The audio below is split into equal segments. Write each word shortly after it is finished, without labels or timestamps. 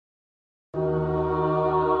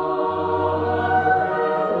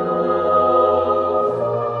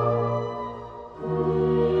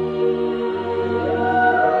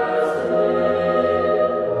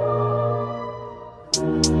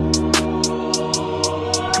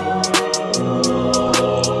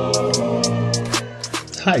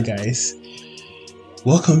Hi guys,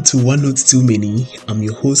 welcome to One Note Too Many. I'm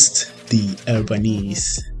your host, the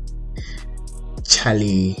Urbanese.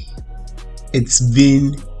 Charlie, it's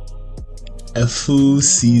been a full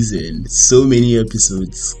season, so many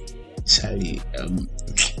episodes. Charlie,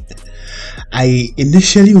 I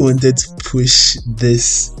initially wanted to push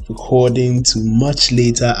this recording to much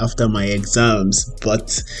later after my exams,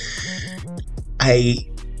 but I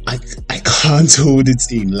can't hold it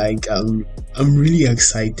in. I'm really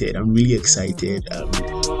excited. I'm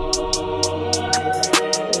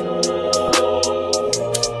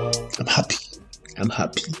happy. I'm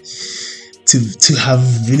happy to have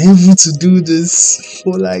been able to do this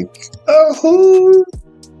for like a whole.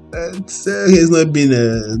 It's not been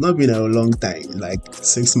a long time, like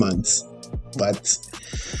 6 months, but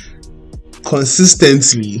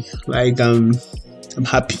consistently, I'm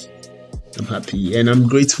happy. I'm happy, and I'm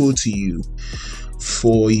grateful to you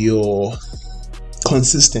for your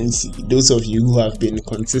consistency. Those of you who have been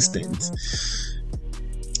consistent,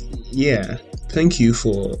 thank you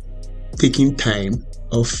for taking time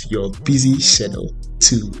off your busy schedule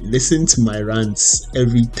to listen to my rants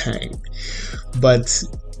every time. But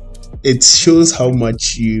it shows how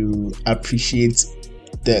much you appreciate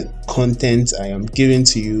the content I am giving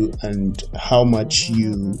to you and how much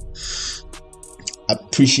you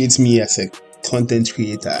appreciate me as a content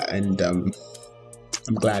creator, and I'm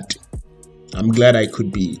glad I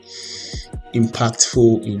could be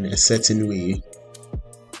impactful in a certain way.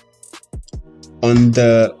 On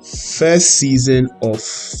the first season of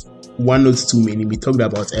One Note Too Many, we talked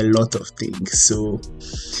about a lot of things. So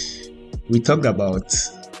we talked about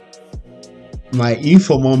my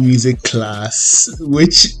informal music class,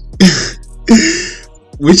 which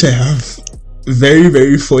I have very,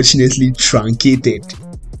 very fortunately truncated,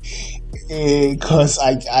 because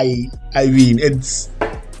I mean it's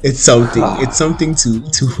something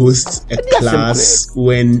to host a class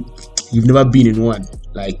when you've never been in one.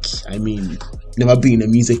 Never been in a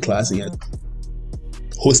music class and yet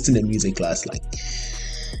hosting a music class.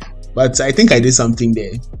 But I think I did something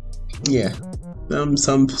there. Yeah,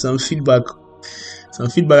 some feedback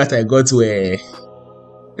that I got were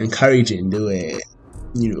encouraging. They were,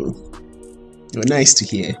 nice to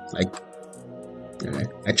hear.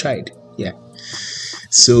 I tried. Yeah.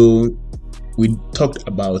 So we talked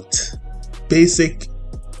about basic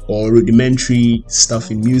or rudimentary stuff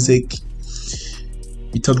in music.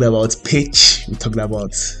 We talked about pitch. We talked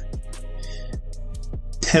about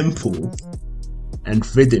tempo and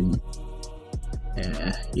rhythm.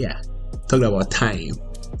 Talked about time.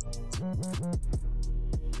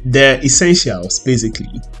 The essentials,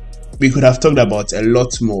 basically. We could have talked about a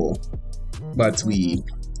lot more, but we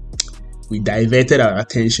diverted our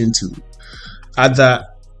attention to other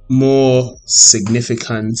more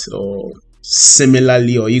significant or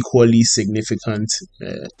similarly or equally significant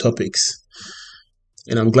topics.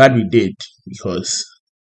 And I'm glad we did, because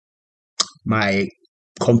my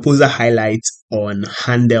composer highlight on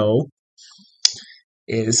Handel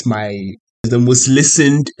is the most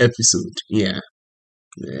listened episode. Yeah,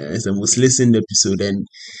 it's the most listened episode, and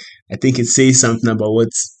I think it says something about what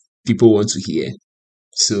people want to hear.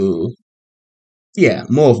 So yeah,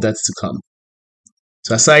 more of that to come.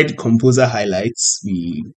 So aside composer highlights,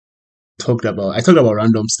 I talked about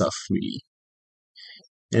random stuff really,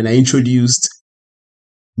 and I introduced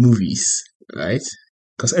movies, right?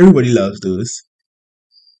 Because everybody loves those.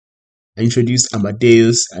 I introduced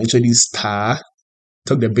Amadeus. I introduced Star.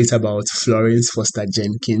 Talked a bit about Florence Foster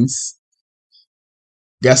Jenkins.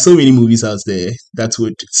 There are so many movies out there that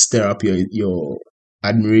would stir up your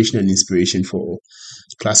admiration and inspiration for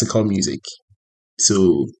classical music.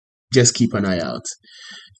 So just keep an eye out.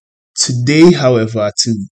 Today, however,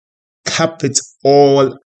 to cap it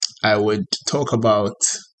all, I would talk about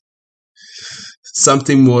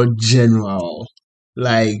something more general.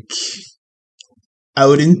 I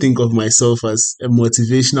wouldn't think of myself as a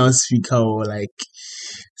motivational speaker or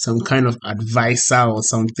some kind of advisor or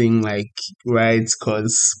something, right?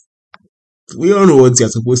 Because we all know what you're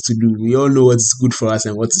supposed to do. We all know what's good for us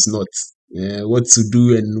and what is not. What to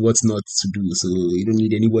do and what not to do. So you don't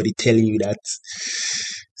need anybody telling you that.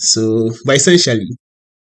 So, but essentially,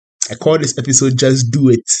 I call this episode "Just Do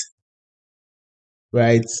It."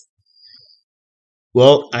 Right?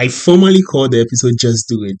 Well, I formally called the episode "Just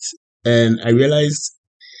Do It," and I realized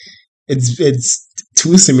it's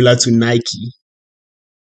too similar to Nike,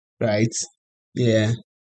 right? Yeah,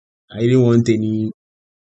 I didn't want any.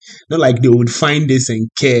 Not like they would find this and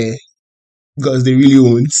care, because they really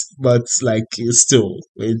won't. But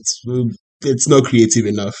it's not creative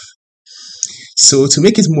enough. So to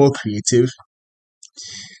make it more creative,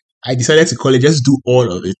 I decided to call it just do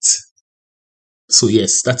all of it. So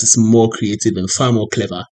yes, that is more creative and far more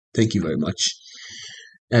clever. Thank you very much.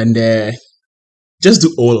 And just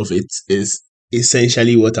do all of it is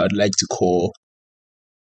essentially what I'd like to call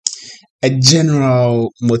a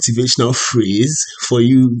general motivational phrase for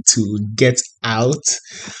you to get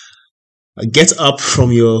up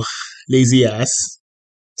from your lazy ass.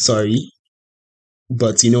 Sorry,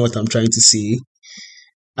 but you know what I'm trying to say.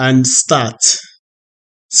 And start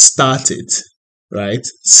it, right?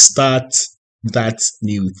 Start that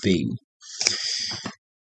new thing.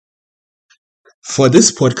 For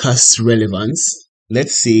this podcast's relevance,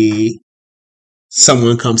 let's say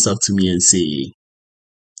someone comes up to me and say,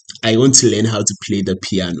 I want to learn how to play the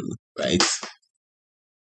piano, right?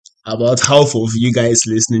 About half of you guys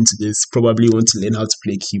listening to this probably want to learn how to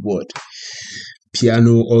play keyboard,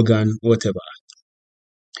 piano, organ, whatever.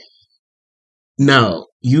 Now,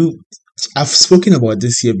 I've spoken about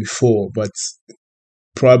this here before, but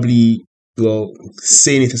probably,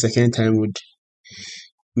 saying it a second time would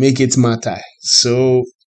make it matter. So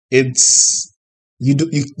it's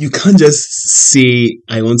you can't just say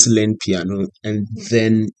I want to learn piano and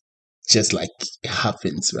then just like it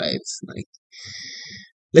happens, right? Like,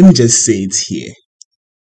 let me just say it here.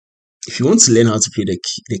 If you want to learn how to play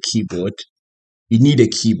the keyboard, you need a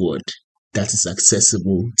keyboard that is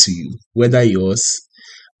accessible to you, whether yours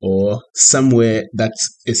or somewhere that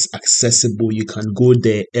is accessible. You can go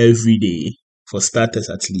there every day, for starters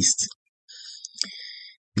at least.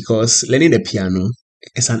 Because learning the piano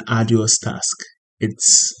is an arduous task.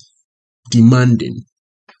 It's demanding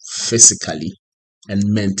physically and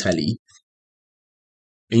mentally.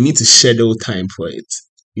 And you need to schedule time for it.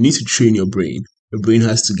 You need to train your brain. Your brain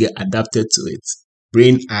has to get adapted to it.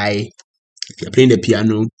 Brain eye, if you're playing the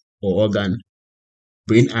piano or organ,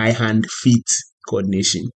 brain eye hand feet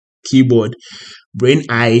coordination. Keyboard, brain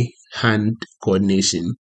eye hand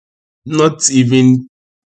coordination. I'm not even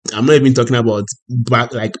talking about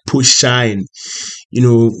back, like push and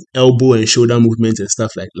elbow and shoulder movements and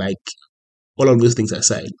stuff like all of those things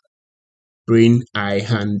aside. Brain eye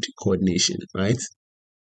hand coordination, right?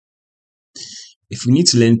 If you need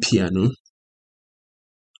to learn piano,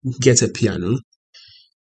 get a piano.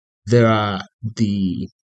 There are these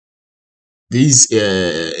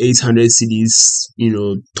 800 cedis,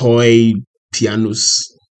 toy pianos.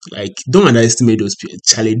 Like, don't underestimate those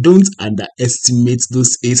Charlie, don't underestimate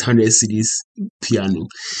those 800 cedis piano.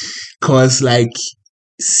 Cause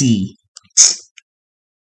see,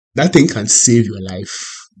 that thing can save your life.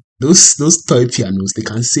 Those toy pianos, they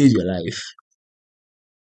can save your life.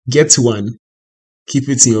 Get one, keep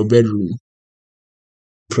it in your bedroom,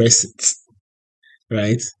 press it,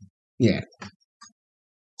 right? Yeah.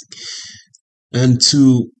 And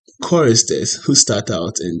to choristers who start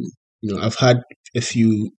out, and I've had a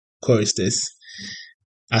few choristers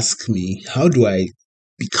ask me, how do I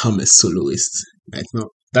become a soloist? Right now,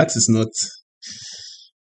 that is not.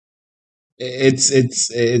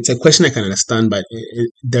 It's a question I can understand, but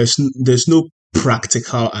there's no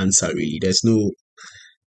practical answer really. There's no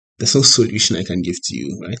solution I can give to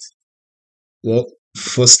you, right? Well,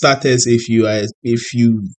 for starters,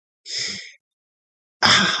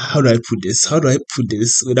 how do I put this? How do I put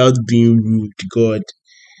this without being rude? God,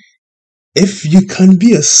 if you can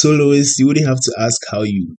be a soloist, you wouldn't have to ask how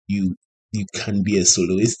you can be a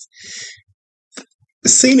soloist.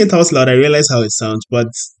 Saying it out loud, I realize how it sounds, but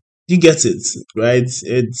you get it, right?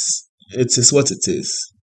 It is what it is.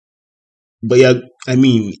 But yeah, I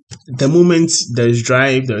mean, the moment there's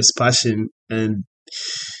drive, there's passion, and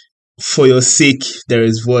for your sake, there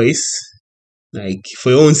is voice. Like,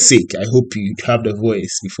 for your own sake, I hope you have the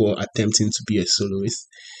voice before attempting to be a soloist.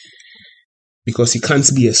 Because you can't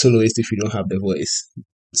be a soloist if you don't have the voice.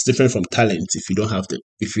 It's different from talent. If you don't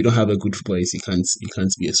have a good voice, you can't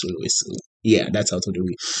be a soloist. So yeah, that's out of the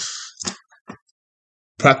way.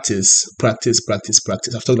 Practice. I've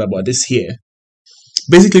talked about this here.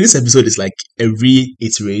 Basically, this episode is like a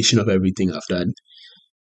reiteration of everything I've done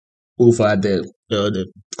over the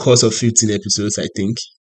course of 15 episodes, I think.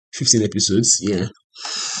 15 episodes, yeah.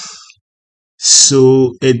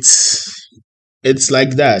 So it's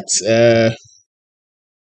like that.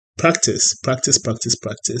 Practice.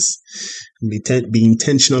 Be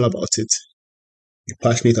intentional about it. Be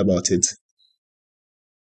passionate about it.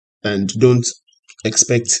 And don't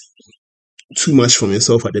expect too much from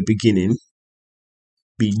yourself at the beginning.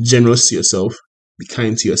 Be generous to yourself. Be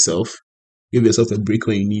kind to yourself. Give yourself a break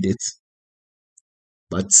when you need it.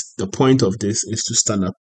 But the point of this is to stand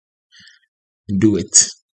up and do it.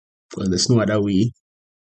 Because there's no other way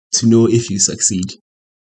to know if you succeed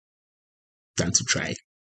than to try.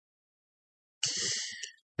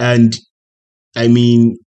 And I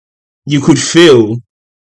mean, you could fail,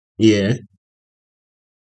 yeah,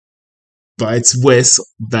 but it's worse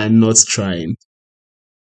than not trying.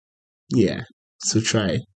 Yeah, so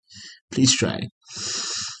try. Please try.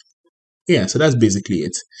 Yeah, so that's basically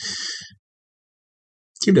it.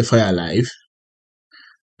 Keep the fire alive.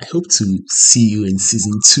 I hope to see you in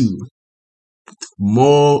season 2.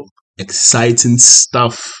 More exciting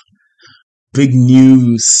stuff, big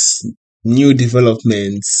news, new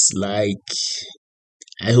developments. Like,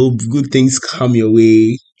 I hope good things come your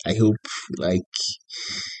way. I hope, like,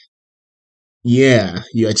 yeah,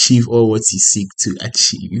 you achieve all what you seek to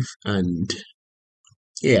achieve. And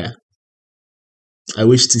yeah, I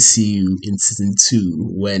wish to see you in season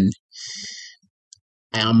 2 when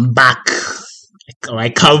I am back. I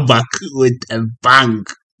come back with a bang.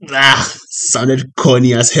 Sounded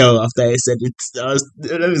corny as hell after I said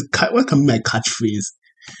it. What can be my catchphrase?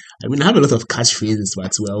 I mean, I have a lot of catchphrases,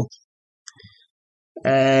 but well,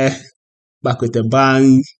 uh, back with a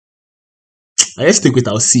bang. I just stick with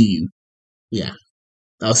I'll see you. Yeah,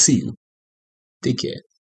 I'll see you. Take care.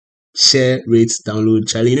 Share, rate, download.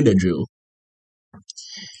 Charlie, you know the drill.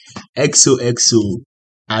 XOXO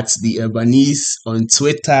at the Urbanese on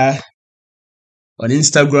Twitter, on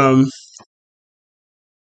Instagram.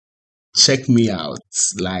 Check me out.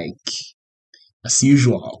 Like, as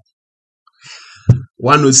usual.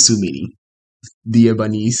 One note too many. The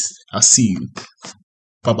Urbanese. I'll see you.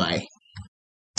 Bye bye.